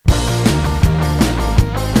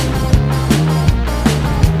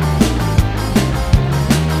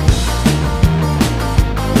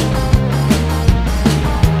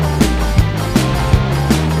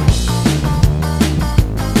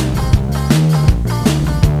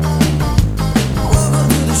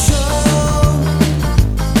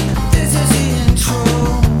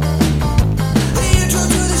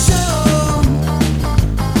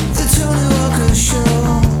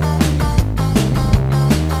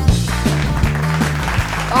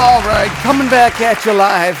All right, coming back at you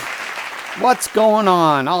live. What's going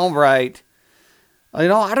on? All right. I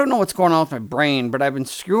don't know what's going on with my brain, but I've been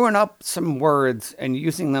screwing up some words and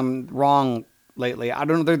using them wrong lately. I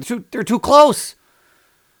don't know. They're too close.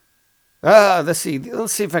 Let's see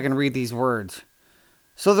if I can read these words.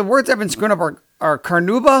 So the words I've been screwing up are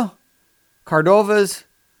carnuba, cardovas,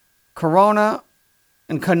 corona,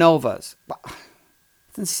 and canovas.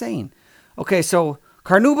 It's insane. Okay, so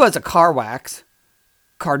carnuba is a car wax.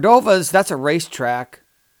 Cardovas, that's a racetrack.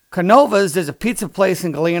 Canovas, there's a pizza place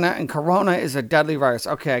in Galena, and Corona is a deadly virus.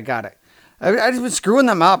 Okay, I got it. I just been screwing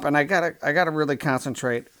them up, and I gotta really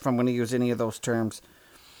concentrate if I'm going to use any of those terms.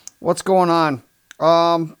 What's going on?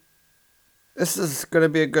 This is going to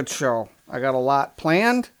be a good show. I got a lot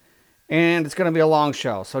planned, and it's going to be a long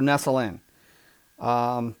show, so nestle in.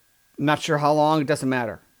 Not sure how long. It doesn't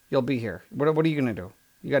matter. You'll be here. What are you going to do?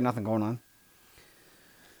 You got nothing going on.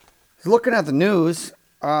 Looking at the news.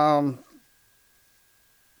 I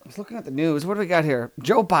was looking at the news. What do we got here?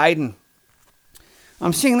 Joe Biden.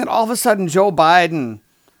 I'm seeing that all of a sudden Joe Biden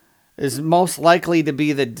is most likely to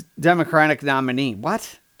be the Democratic nominee.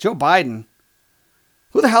 What? Joe Biden?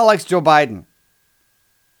 Who the hell likes Joe Biden?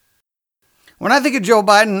 When I think of Joe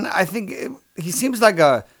Biden, I think he seems like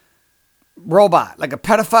a robot, like a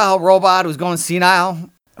pedophile robot who's going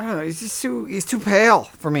senile. I don't know. He's too pale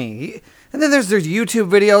for me. And then there's YouTube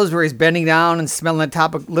videos where he's bending down and smelling the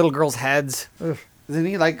top of little girls' heads. Ugh. Isn't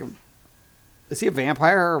he is he a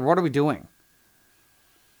vampire or what are we doing?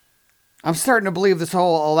 I'm starting to believe this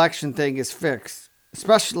whole election thing is fixed,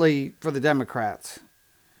 especially for the Democrats.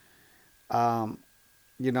 I'm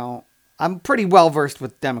pretty well versed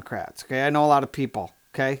with Democrats. Okay. I know a lot of people.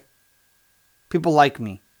 Okay. People like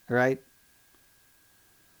me. All right.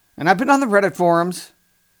 And I've been on the Reddit forums.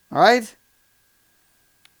 All right.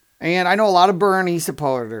 And I know a lot of Bernie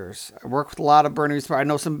supporters. I work with a lot of Bernie supporters. I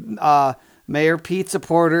know some Mayor Pete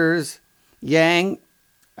supporters. Yang.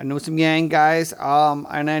 I know some Yang guys.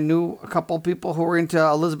 And I knew a couple of people who were into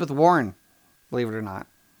Elizabeth Warren. Believe it or not.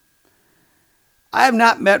 I have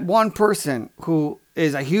not met one person who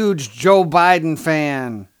is a huge Joe Biden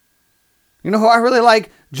fan. You know who I really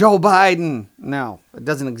like? Joe Biden. No, it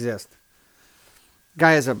doesn't exist.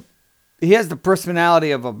 Guy he has the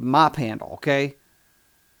personality of a mop handle, okay?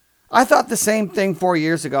 I thought the same thing 4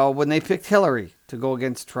 years ago when they picked Hillary to go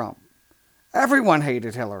against Trump. Everyone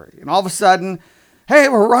hated Hillary. And all of a sudden, hey,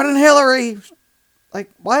 we're running Hillary. Like,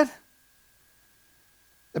 what?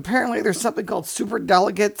 Apparently there's something called super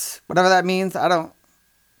delegates, whatever that means.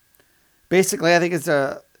 Basically, I think it's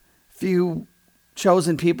a few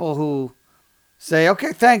chosen people who say,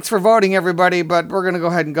 okay, thanks for voting, everybody, but we're going to go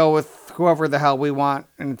ahead and go with whoever the hell we want.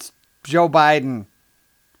 And it's Joe Biden.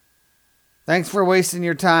 Thanks for wasting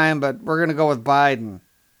your time, but we're going to go with Biden.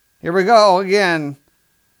 Here we go again.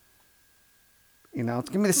 It's going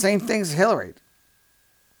to be the same thing as Hillary.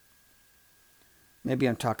 Maybe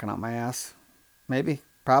I'm talking out my ass. Maybe.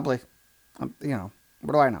 Probably. What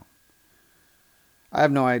do I know? I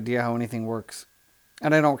have no idea how anything works.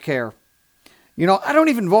 And I don't care. I don't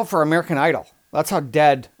even vote for American Idol. That's how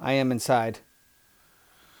dead I am inside.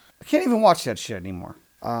 I can't even watch that shit anymore.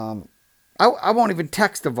 I won't even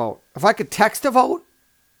text a vote. If I could text a vote,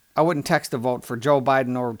 I wouldn't text a vote for Joe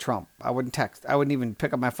Biden or Trump. I wouldn't text. I wouldn't even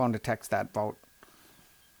pick up my phone to text that vote.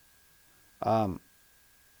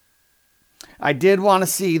 I did want to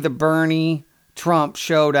see the Bernie Trump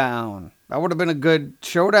showdown. That would have been a good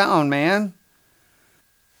showdown, man.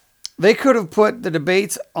 They could have put the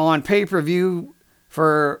debates on pay-per-view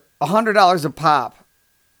for $100 a pop.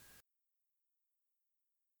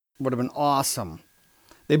 Would have been awesome.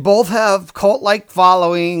 They both have cult-like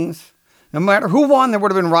followings. No matter who won, there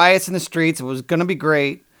would have been riots in the streets. It was going to be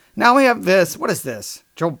great. Now we have this. What is this?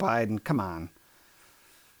 Joe Biden. Come on.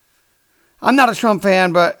 I'm not a Trump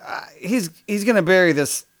fan, but he's going to bury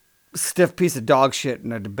this stiff piece of dog shit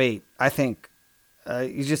in a debate. I think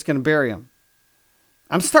he's just going to bury him.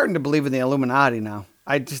 I'm starting to believe in the Illuminati now.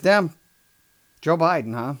 I just am. Joe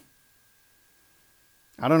Biden, huh?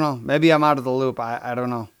 I don't know. Maybe I'm out of the loop. I don't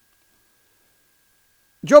know.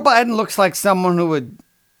 Joe Biden looks like someone who would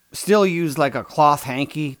still use like a cloth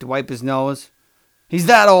hanky to wipe his nose. He's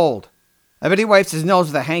that old. I bet he wipes his nose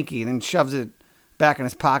with a hanky and then shoves it back in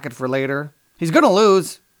his pocket for later. He's going to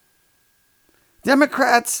lose.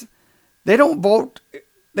 Democrats, they don't vote.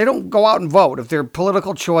 They don't go out and vote. If their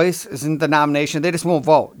political choice isn't the nomination, they just won't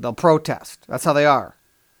vote. They'll protest. That's how they are.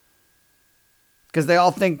 Because they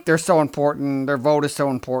all think they're so important. Their vote is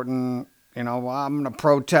so important. I'm going to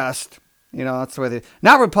protest. That's the way they...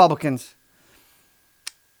 Not Republicans.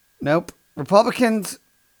 Nope. Republicans,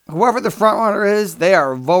 whoever the front runner is, they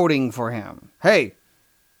are voting for him. Hey,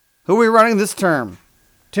 Who are we running this term?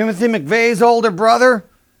 Timothy McVeigh's older brother?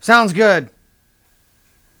 Sounds good.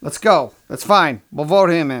 Let's go. That's fine. We'll vote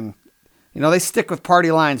him in. They stick with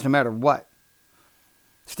party lines no matter what.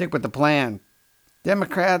 Stick with the plan.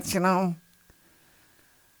 Democrats, they're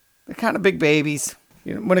kind of big babies.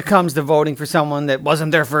 When it comes to voting for someone that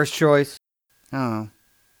wasn't their first choice. I don't know.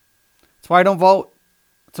 That's why I don't vote.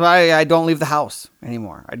 That's why I don't leave the house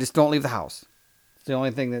anymore. I just don't leave the house. It's the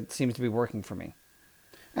only thing that seems to be working for me.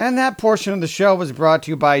 And that portion of the show was brought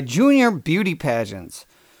to you by Junior Beauty Pageants,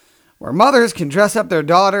 where mothers can dress up their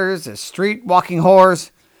daughters as street walking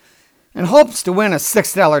whores in hopes to win a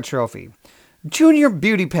 $6 trophy. Junior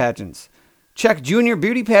Beauty Pageants. Check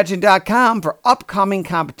juniorbeautypageant.com for upcoming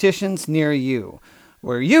competitions near you,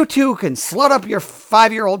 where you too can slut up your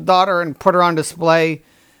 5-year-old daughter and put her on display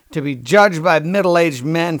to be judged by middle-aged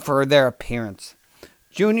men for their appearance.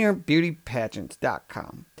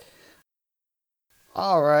 juniorbeautypageant.com.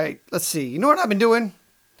 All right, let's see. You know what I've been doing?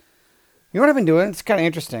 It's kind of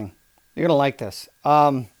interesting. You're going to like this.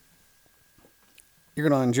 You're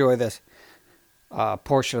going to enjoy this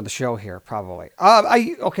portion of the show here, probably.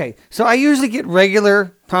 So I usually get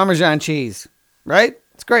regular Parmesan cheese, right?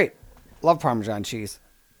 It's great. Love Parmesan cheese.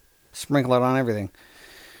 Sprinkle it on everything.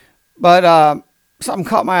 But something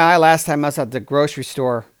caught my eye last time I was at the grocery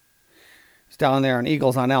store. It's down there on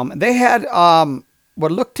Eagles on Elm. They had what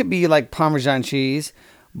looked to be like Parmesan cheese,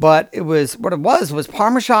 but it was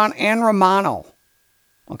Parmesan and Romano.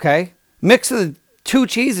 Okay? Mix of the two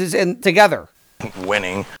cheeses in together.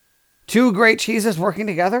 Winning. Two great cheeses working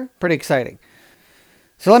together? Pretty exciting.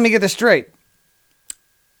 So let me get this straight.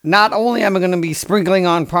 Not only am I going to be sprinkling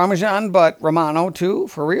on Parmesan, but Romano too,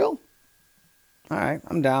 for real? All right,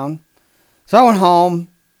 I'm down. So I went home,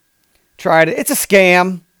 tried it. It's a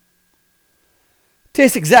scam.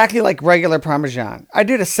 Tastes exactly like regular Parmesan. I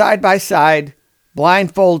did a side-by-side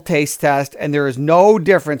blindfold taste test, and there is no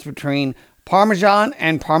difference between Parmesan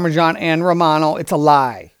and Romano. It's a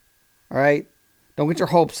lie. All right? Don't get your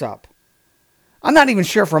hopes up. I'm not even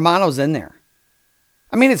sure if Romano's in there.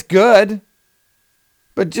 I mean, it's good,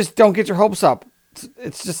 but just don't get your hopes up.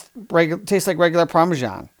 It's just tastes like regular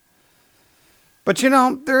Parmesan. But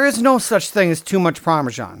there is no such thing as too much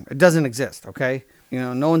Parmesan. It doesn't exist, okay?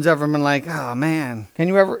 No one's ever been like, oh man, can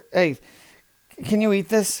you eat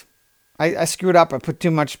this? I screwed up. I put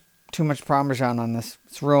too much Parmesan on this.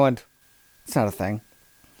 It's ruined. It's not a thing.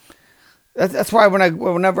 That's why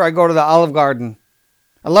whenever I go to the Olive Garden,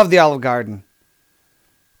 I love the Olive Garden.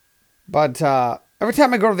 But every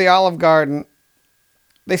time I go to the Olive Garden,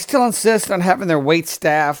 they still insist on having their wait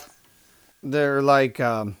staff. They're like,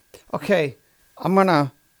 okay, I'm going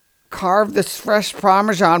to carve this fresh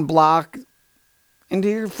Parmesan block into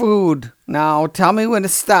your food. Now tell me when to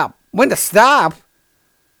stop. When to stop?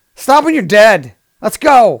 Stop when you're dead. Let's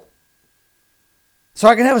go. So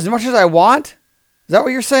I can have as much as I want? Is that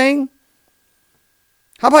what you're saying?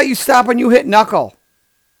 How about you stop when you hit knuckle?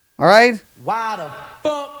 All right? Why the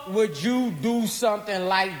fuck would you do something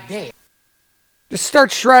like that? Just start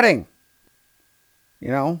shredding.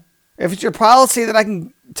 If it's your policy that I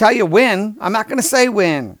can tell you when, I'm not going to say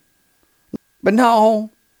when. But no,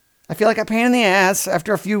 I feel like a pain in the ass.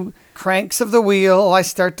 After a few cranks of the wheel, I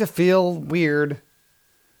start to feel weird.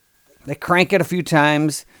 They crank it a few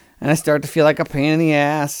times, and I start to feel like a pain in the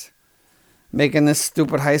ass. Making this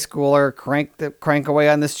stupid high schooler crank away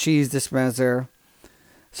on this cheese dispenser.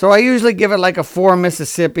 So I usually give it like a 4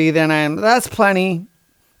 Mississippi. That's plenty,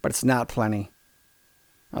 but it's not plenty.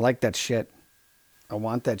 I like that shit. I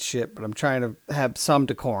want that shit, but I'm trying to have some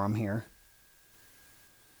decorum here.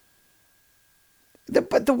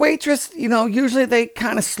 But the waitress, usually they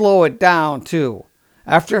kind of slow it down too.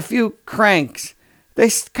 After a few cranks, they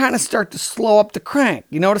kind of start to slow up the crank.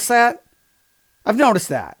 You notice that? I've noticed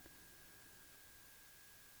that.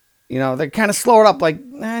 They kind of slow it up like,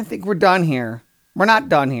 I think we're done here. We're not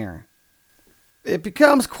done here. It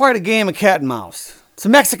becomes quite a game of cat and mouse. It's a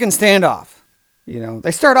Mexican standoff.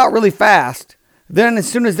 They start out really fast. Then as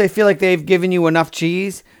soon as they feel like they've given you enough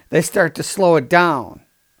cheese, they start to slow it down.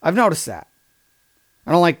 I've noticed that.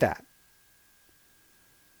 I don't like that.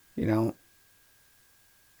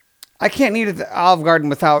 I can't eat at the Olive Garden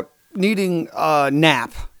without needing a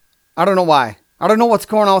nap. I don't know why. I don't know what's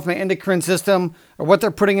going on with my endocrine system or what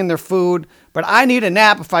they're putting in their food, but I need a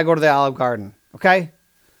nap if I go to the Olive Garden, okay?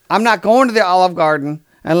 I'm not going to the Olive Garden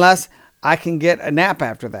unless I can get a nap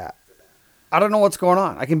after that. I don't know what's going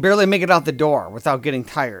on. I can barely make it out the door without getting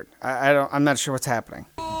tired. I'm not sure what's happening.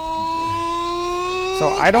 So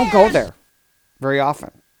I don't go there very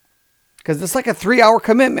often because it's like a 3-hour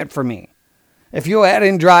commitment for me. If you add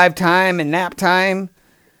in drive time and nap time,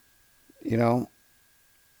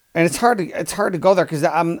 And it's hard to go there because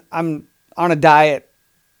I'm on a diet.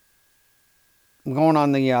 I'm going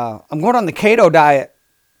on the keto diet.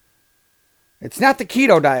 It's not the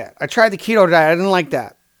keto diet. I tried the keto diet. I didn't like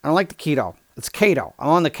that. I don't like the keto. It's keto. I'm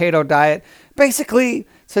on the keto diet. Basically,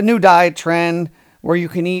 it's a new diet trend where you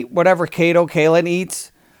can eat whatever Kalen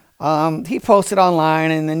eats. He posts it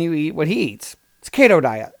online, and then you eat what he eats. It's keto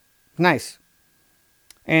diet. Nice.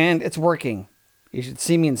 And it's working. You should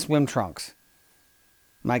see me in swim trunks.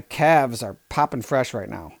 My calves are popping fresh right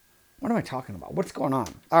now. What am I talking about? What's going on?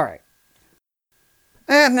 All right.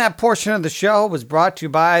 And that portion of the show was brought to you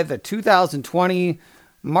by the 2020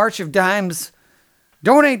 March of Dimes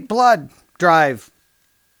Donate Blood Drive.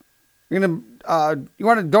 You want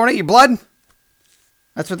to donate your blood?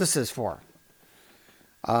 That's what this is for.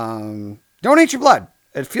 Donate your blood.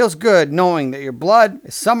 It feels good knowing that your blood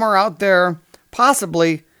is somewhere out there,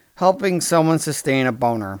 possibly helping someone sustain a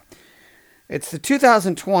boner. It's the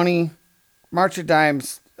 2020 March of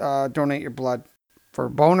Dimes Donate Your Blood for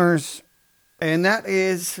boners. And that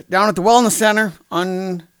is down at the Wellness Center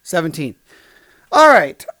on 17th. All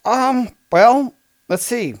right. Well, let's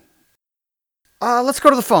see. Let's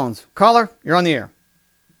go to the phones. Caller, you're on the air.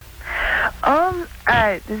 All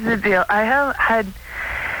right, this is the deal. I have had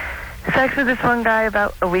sex with this one guy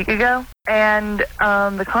about a week ago, and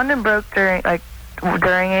the condom broke during it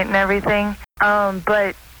and everything.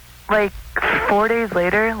 But like 4 days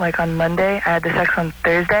later, like on Monday, I had the sex on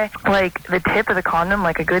Thursday. Like the tip of the condom,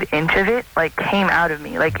 like a good inch of it, like came out of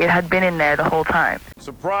me. Like it had been in there the whole time.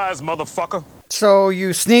 Surprise, motherfucker. So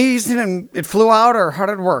you sneezed and it flew out, or how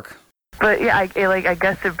did it work? But yeah, I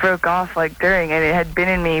guess it broke off like during, and it had been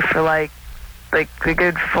in me for like a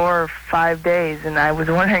good 4 or 5 days, and I was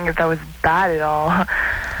wondering if that was bad at all.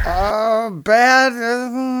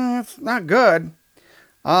 Bad? It's not good.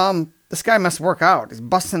 This guy must work out. He's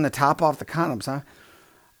busting the top off the condoms, huh?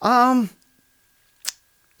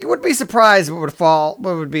 You would be surprised what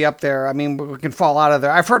would be up there. I mean, what can fall out of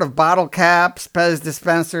there. I've heard of bottle caps, Pez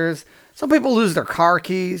dispensers. Some people lose their car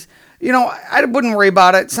keys. You know, I wouldn't worry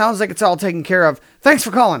about it. Sounds like it's all taken care of. Thanks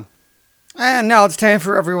for calling. And now it's time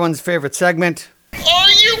for everyone's favorite segment.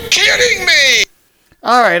 Are you kidding me?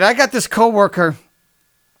 All right, I got this coworker,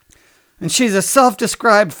 and she's a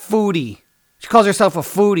self-described foodie. She calls herself a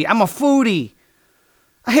foodie. I'm a foodie.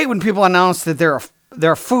 I hate when people announce that they're a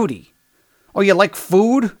foodie. Oh, you like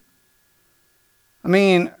food? I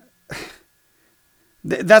mean,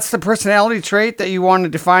 that's the personality trait that you want to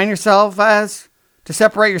define yourself as? To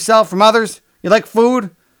separate yourself from others? You like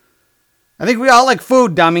food? I think we all like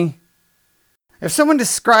food, dummy. If someone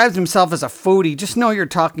describes himself as a foodie, just know you're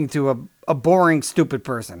talking to a boring, stupid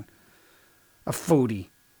person. A foodie.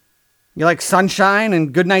 You like sunshine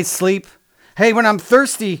and good night's sleep? Hey, when I'm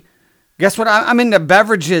thirsty, guess what? I'm into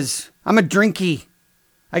beverages. I'm a drinky.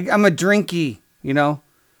 I'm a drinky, you know.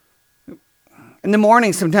 In the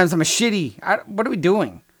morning, sometimes I'm a shitty. What are we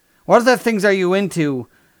doing? What other things are you into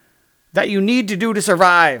that you need to do to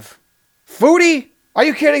survive? Foodie? Are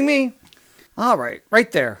you kidding me? All right,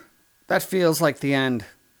 right there. That feels like the end.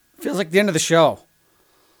 Feels like the end of the show.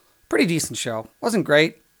 Pretty decent show. Wasn't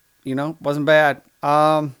great, you know. Wasn't bad.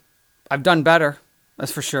 I've done better,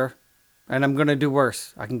 that's for sure. And I'm going to do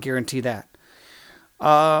worse. I can guarantee that.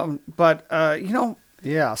 But you know,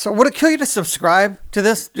 yeah. So would it kill you to subscribe to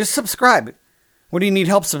this? Just subscribe. What do you need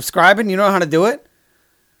help subscribing? You know how to do it?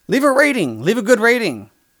 Leave a rating. Leave a good rating.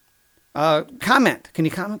 Comment. Can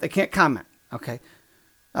you comment? They can't comment. Okay.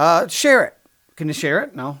 Share it. Can you share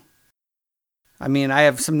it? No. I mean, I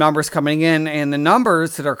have some numbers coming in, and the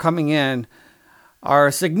numbers that are coming in are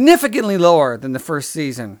significantly lower than the first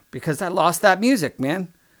season because I lost that music,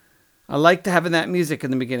 man. I liked having that music in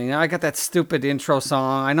the beginning. Now I got that stupid intro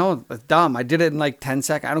song. I know it's dumb. I did it in like 10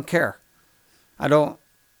 seconds. I don't care. I don't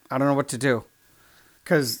know what to do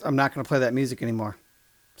because I'm not going to play that music anymore.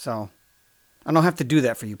 So I don't have to do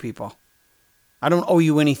that for you people. I don't owe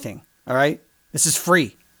you anything. All right. This is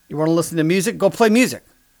free. You want to listen to music? Go play music.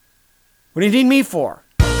 What do you need me for?